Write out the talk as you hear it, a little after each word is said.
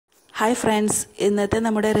Hi friends, ഇന്നത്തെ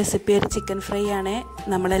നമ്മുടെ recipe ഒരു ചിക്കൻ ഫ്രൈ ആണ്.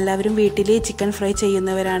 നമ്മളെല്ലാവരും വീട്ടിൽ ചിക്കൻ ഫ്രൈ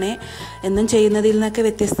ചെയ്യുന്നവരാണ്. എന്നും ചെയ്യുന്നതിൽ നിന്നൊക്കെ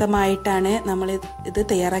വ്യത്യസ്തമായിട്ടാണ് നമ്മൾ ഇത്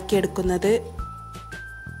തയ്യാറാക്കിയെടുക്കുന്നത്.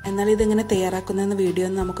 എന്നാൽ ഇതിങ്ങനെ തയ്യാറാക്കുന്നതെന്ന് വീഡിയോ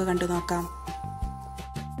നമുക്ക് കണ്ടു നോക്കാം.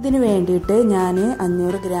 ഇതിന് വേണ്ടിയിട്ട് ഞാൻ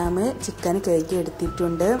 500 ഗ്രാം ചിക്കൻ കഴുകി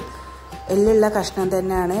എടുത്തിട്ടുണ്ട്. എല്ലുള്ള കഷ്ണം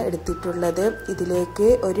തന്നെയാണ് എടുത്തിട്ടുള്ളത്. ഇതിലേക്ക്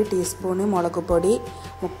 1 ടീസ്പൂണ് മുളക് പൊടി,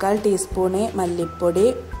 3/4 ടീസ്പൂണ് മല്ലിപ്പൊടി,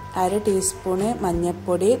 1/2 ടീസ്പൂണ്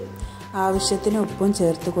മഞ്ഞൾപ്പൊടി, ആവശ്യത്തിന് ഉപ്പും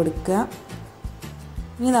ചേർത്ത് കൊടുക്കുക.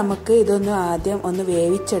 ഇനി നമുക്ക് ഇതൊന്ന് ആദ്യം ഒന്ന്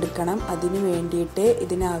വേവിച്ചെടുക്കണം. അതിന് വേണ്ടിയിട്ട്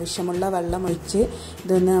ഇതിനാവശ്യമുള്ള വെള്ളം ഒഴിച്ച്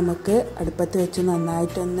ഇതൊന്ന് നമുക്ക് അടുപ്പത്ത് വെച്ച്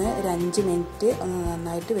നന്നായിട്ടൊന്ന് ഒരു 5 മിനിറ്റ് ഒന്ന്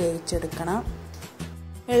നന്നായിട്ട് വേവിച്ചെടുക്കണം.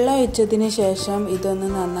 വെള്ളം ഒഴിച്ചതിന് ശേഷം ഇതൊന്ന്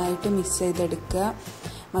നന്നായിട്ട് മിക്സ് ചെയ്തെടുക്കുക.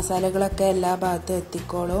 മസാലകളൊക്കെ എല്ലാ ഭാഗത്തും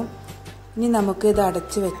എത്തിക്കോളും. ഇനി നമുക്ക് ഇത്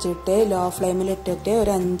അടച്ച് വെച്ചിട്ട് ലോ ഫ്ലെയിമിലിട്ടിട്ട്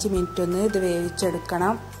ഒരു 5 മിനിറ്റ് ഒന്ന് ഇത്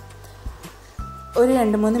വേവിച്ചെടുക്കണം. ഒരു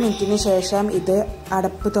 2-3 മിനിറ്റിന് ശേഷം ഇത്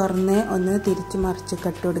അടപ്പ് തുറന്ന് ഒന്ന് തിരിച്ച് മറിച്ച്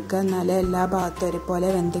കെട്ടുകൊടുക്കുക. എന്നാലേ എല്ലാ ഭാഗത്തും ഒരുപോലെ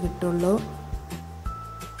വെന്ത് കിട്ടുള്ളൂ.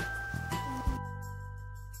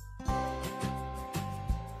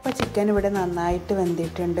 ഇപ്പോൾ ചിക്കൻ ഇവിടെ നന്നായിട്ട്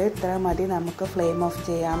വെന്തിട്ടുണ്ട്. ഇത്ര മതി, നമുക്ക് ഫ്ലെയിം ഓഫ്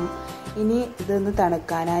ചെയ്യാം. ഇനി ഇതൊന്ന്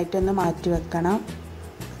തണുക്കാനായിട്ടൊന്ന് മാറ്റി വെക്കണം.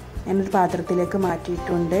 ഞാനൊരു പാത്രത്തിലേക്ക്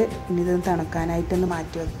മാറ്റിയിട്ടുണ്ട്. ഇനി ഇതൊന്ന് തണുക്കാനായിട്ടൊന്ന്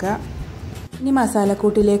മാറ്റി വെക്കുക. ഇനി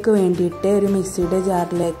മസാലക്കൂട്ടിലേക്ക് വേണ്ടിയിട്ട് ഒരു മിക്സിയുടെ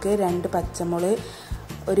ജാറിലേക്ക് 2 പച്ചമുളക്,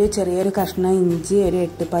 ഒരു ചെറിയൊരു കഷ്ണം ഇഞ്ചി, ഒരു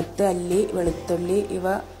 8-10 അല്ലി വെളുത്തുള്ളി ഇവ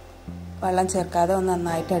വെള്ളം ചേർക്കാതെ ഒന്ന്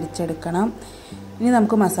നന്നായിട്ട് അടിച്ചെടുക്കണം. ഇനി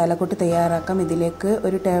നമുക്ക് മസാലക്കൂട്ട് തയ്യാറാക്കാം. ഇതിലേക്ക്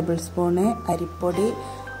 1 ടേബിൾ സ്പൂണ് അരിപ്പൊടി,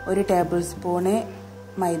 1 ടേബിൾ സ്പൂണ്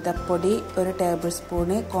മൈദപ്പൊടി, 1 table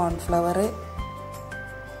spoon cornflour,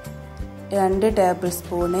 2 table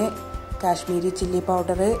spoon Kashmiri chilli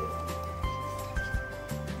powder,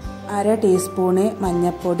 1/2 teaspoon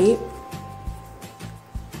മഞ്ഞൾപ്പൊടി,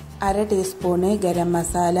 1/2 ടീസ്പൂണ് ഗരം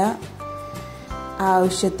മസാല,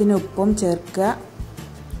 ആവശ്യത്തിന് ഉപ്പും ചേർക്കുക.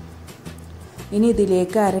 ഇനി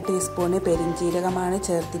ഇതിലേക്ക് 1/2 ടീസ്പൂണ് പെരിഞ്ജീരകമാണ്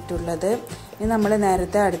ചേർത്തിട്ടുള്ളത്. ഇനി നമ്മൾ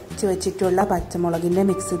നേരത്തെ അടച്ച് വെച്ചിട്ടുള്ള പച്ചമുളകിൻ്റെ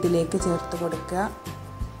മിക്സ് ഇതിലേക്ക് ചേർത്ത് കൊടുക്കുക.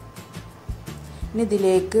 ഇനി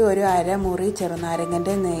ഇതിലേക്ക് ഒരു 1/2 മുറി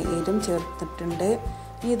ചെറുനാരങ്ങൻ്റെ നീരും ചേർത്തിട്ടുണ്ട്.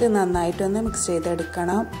 ഇനി ഇത് നന്നായിട്ടൊന്ന് മിക്സ്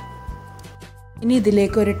ചെയ്തെടുക്കണം. ഇനി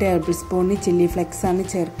ഇതിലേക്ക് 1 ടേബിൾ സ്പൂൺ ചില്ലി ഫ്ലേക്സ് ആണ്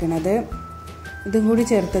ചേർക്കുന്നത്. ഇതും കൂടി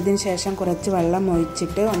ചേർത്തതിന് ശേഷം കുറച്ച് വെള്ളം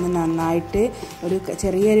ഒഴിച്ചിട്ട് ഒന്ന് നന്നായിട്ട് ഒരു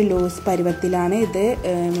ചെറിയൊരു ലൂസ് പരുവത്തിലാണ് ഇത്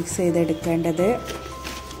മിക്സ് ചെയ്തെടുക്കേണ്ടത്.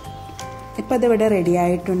 ഇപ്പോൾ അതിവിടെ റെഡി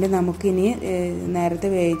ആയിട്ടുണ്ട്. നമുക്കിനി നേരത്തെ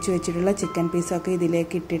വേവിച്ച് വെച്ചിട്ടുള്ള ചിക്കൻ പീസൊക്കെ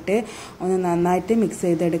ഇതിലേക്ക് ഇട്ടിട്ട് ഒന്ന് നന്നായിട്ട് മിക്സ്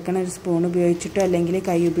ചെയ്തെടുക്കണം. ഒരു സ്പൂൺ ഉപയോഗിച്ചിട്ടോ അല്ലെങ്കിൽ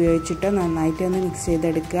കൈ ഉപയോഗിച്ചിട്ടോ നന്നായിട്ട് ഒന്ന് മിക്സ്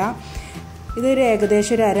ചെയ്തെടുക്കുക. ഇതൊരു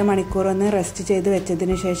ഏകദേശം ഒരു 1/2 മണിക്കൂർ ഒന്ന് റെസ്റ്റ് ചെയ്ത്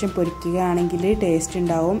വെച്ചതിന് ശേഷം പൊരിക്കുകയാണെങ്കിൽ ടേസ്റ്റ്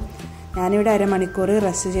ഉണ്ടാവും. ഞാനിവിടെ 1/2 മണിക്കൂർ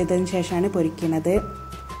റെസ്റ്റ് ചെയ്തതിന് ശേഷമാണ് പൊരിക്കുന്നത്.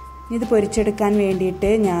 ഇത് പൊരിച്ചെടുക്കാൻ വേണ്ടിയിട്ട്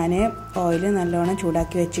ഞാൻ ഓയിൽ നല്ലോണം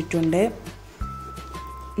ചൂടാക്കി വെച്ചിട്ടുണ്ട്.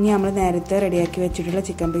 ഇനി നമ്മൾ നേരത്തെ റെഡിയാക്കി വെച്ചിട്ടുള്ള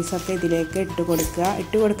ചിക്കൻ പീസൊക്കെ ഇതിലേക്ക് ഇട്ട് കൊടുക്കുക.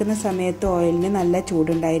 ഇട്ട് കൊടുക്കുന്ന സമയത്ത് ഓയിലിന് നല്ല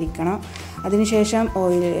ചൂടുണ്ടായിരിക്കണം. അതിനുശേഷം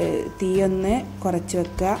തീയൊന്ന് കുറച്ച്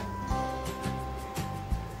വെക്കുക.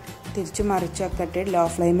 തിരിച്ച് മറിച്ച് വെക്കട്ടെ. ലോ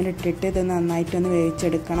ഫ്ലെയിമിലിട്ടിട്ട് ഇത് നന്നായിട്ടൊന്ന്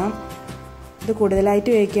വേവിച്ചെടുക്കണം. ഇത് കൂടുതലായിട്ട്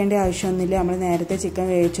വേവിക്കേണ്ട ആവശ്യമൊന്നുമില്ല. നമ്മൾ നേരത്തെ ചിക്കൻ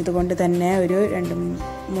വേവിച്ചത് കൊണ്ട് തന്നെ ഒരു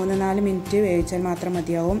 2-3-4 മിനിറ്റ് വേവിച്ചാൽ മാത്രം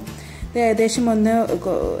മതിയാവും. ഇത് ഏകദേശം ഒന്ന്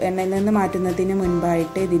എണ്ണയിൽ നിന്ന് മാറ്റുന്നതിന്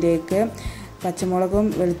മുൻപായിട്ട് ഇതിലേക്ക് പച്ചമുളകും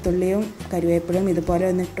വെളുത്തുള്ളിയും കറിവേപ്പിലയും ഇതുപോലെ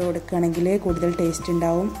ഒന്ന് ഇട്ട് കൊടുക്കുകയാണെങ്കിൽ കൂടുതൽ ടേസ്റ്റ്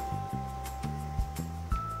ഉണ്ടാവും.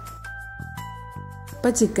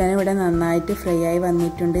 ഇപ്പോൾ ചിക്കൻ ഇവിടെ നന്നായിട്ട് ഫ്രൈ ആയി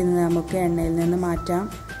വന്നിട്ടുണ്ട്. ഇന്ന് നമുക്ക് എണ്ണയിൽ നിന്ന് മാറ്റാം.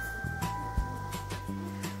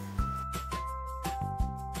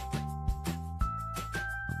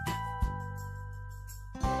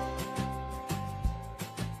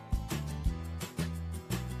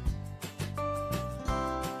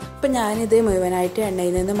 ഇപ്പം ഞാനിത് മുഴുവനായിട്ട്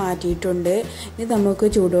എണ്ണയിൽ നിന്ന് മാറ്റിയിട്ടുണ്ട്. ഇത് നമുക്ക്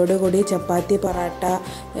ചൂടോടുകൂടി ചപ്പാത്തി, പൊറോട്ട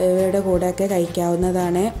ഇവയുടെ കൂടെയൊക്കെ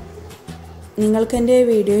കഴിക്കാവുന്നതാണ്. നിങ്ങൾക്ക് എൻ്റെ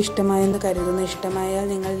വീഡിയോ ഇഷ്ടമായെന്ന് കരുതുന്നു. ഇഷ്ടമായാൽ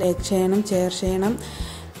നിങ്ങൾ ലൈക്ക് ചെയ്യണം, ഷെയർ ചെയ്യണം,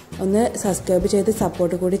 ഒന്ന് സബ്സ്ക്രൈബ് ചെയ്ത്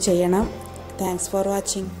സപ്പോർട്ട് കൂടി ചെയ്യണം. Thanks for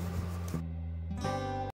watching.